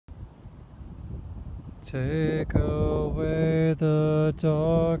Take away the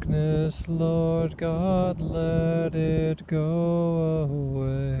darkness, Lord God, let it go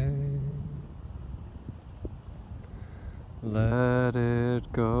away. Let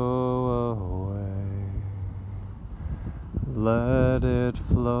it go away. Let it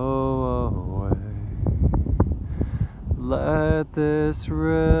flow away. Let this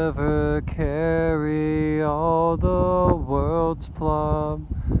river carry all the world's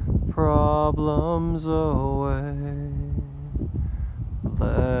problems away.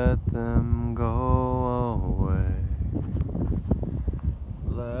 Let them go away.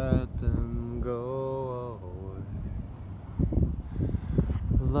 Let them go away.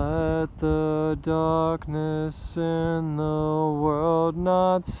 Let the darkness in the world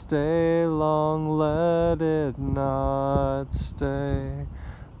not stay long. Let it not stay.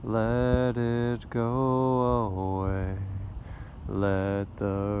 Let it go away. Let the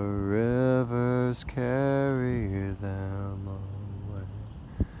rivers carry them away.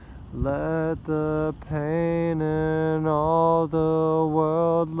 Let the pain in all the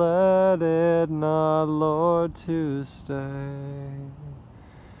world, let it not, Lord, to stay.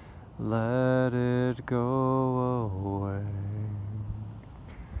 Let it go away.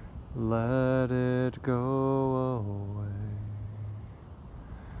 Let it go away.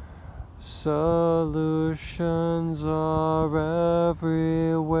 Solutions are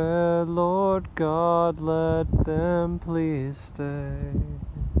everywhere, Lord God, let them please stay.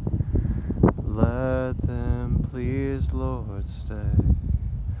 Let them please, Lord, stay.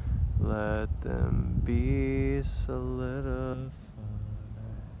 Let them be solidified.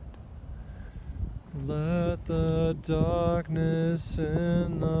 Let the darkness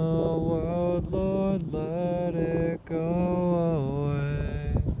in the world, Lord, let it go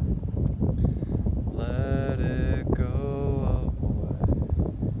away. Let it go away.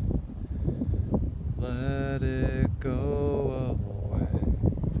 Let it go away.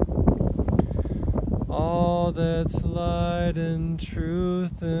 All that's light and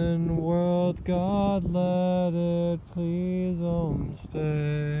truth in world, God, let it please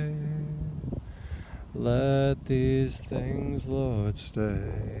stay. Let these things, Lord,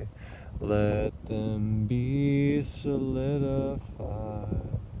 stay. Let them be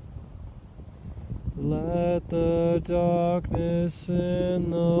solidified. Let the darkness in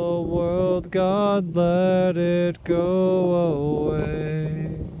the world, God, let it go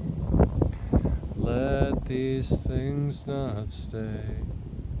away. Let these things not stay.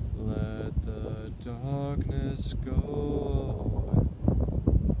 Let the darkness go away.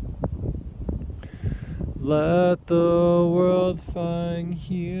 Let the world find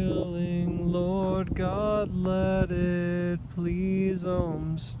healing, Lord God, let it please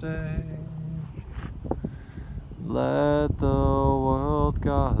stay. Let the world,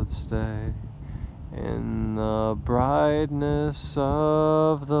 God, stay in the brightness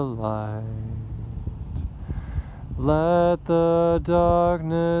of the light. Let the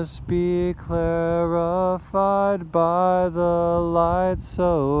darkness be clarified by the light,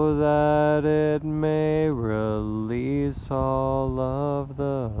 so that it may release all of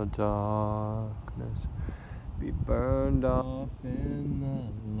the darkness, be burned off in the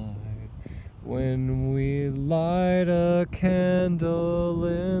light. When we light a candle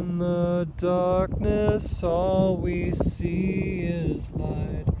in the darkness, all we see is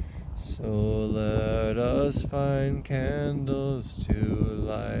light. So let us find candles to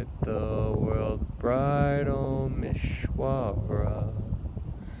light the world bright, O Mishwara.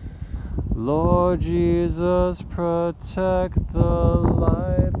 Lord Jesus, protect the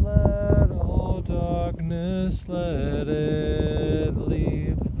light, let all darkness, let it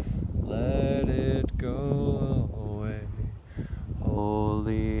leave, let it go away.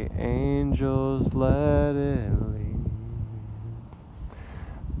 Holy angels, let it leave.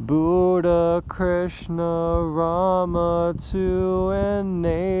 Buddha, Krishna, Rama, too, and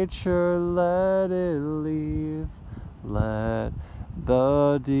nature, let it leave. Let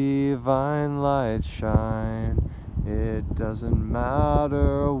the divine light shine. It doesn't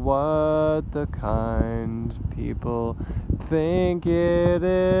matter what the kind people think it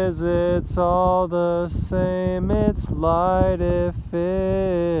is, it's all the same. It's light if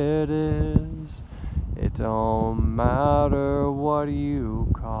it is. It don't matter what you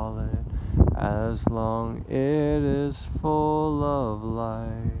call it, as long it is full of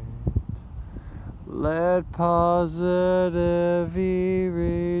light. Let positivity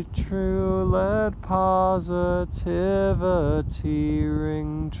ring true, let positivity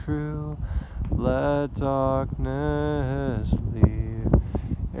ring true. Let darkness leave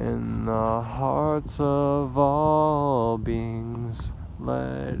in the hearts of all beings.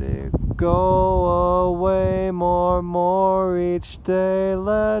 Let it go away more each day.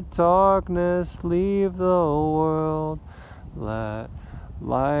 Let darkness leave the world. Let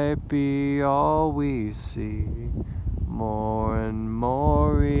light be all we see, more and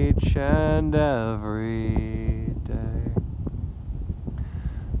more each and every day.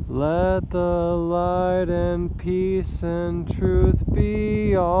 Let the light and peace and truth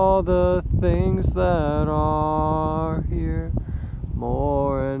be all the things that are here,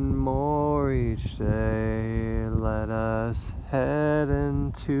 more and more each day. Let us head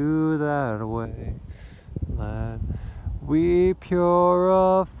into that way. Let we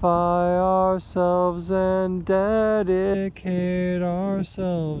purify ourselves and dedicate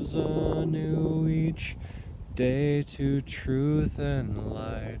ourselves anew each day to truth and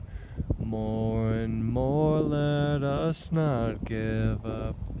light. More and more let us not give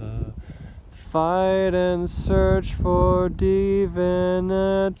up the fight and search for divinity.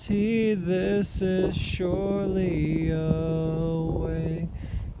 This is surely a way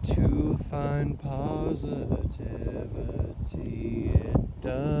to find positivity. It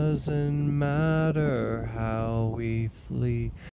doesn't matter how we flee.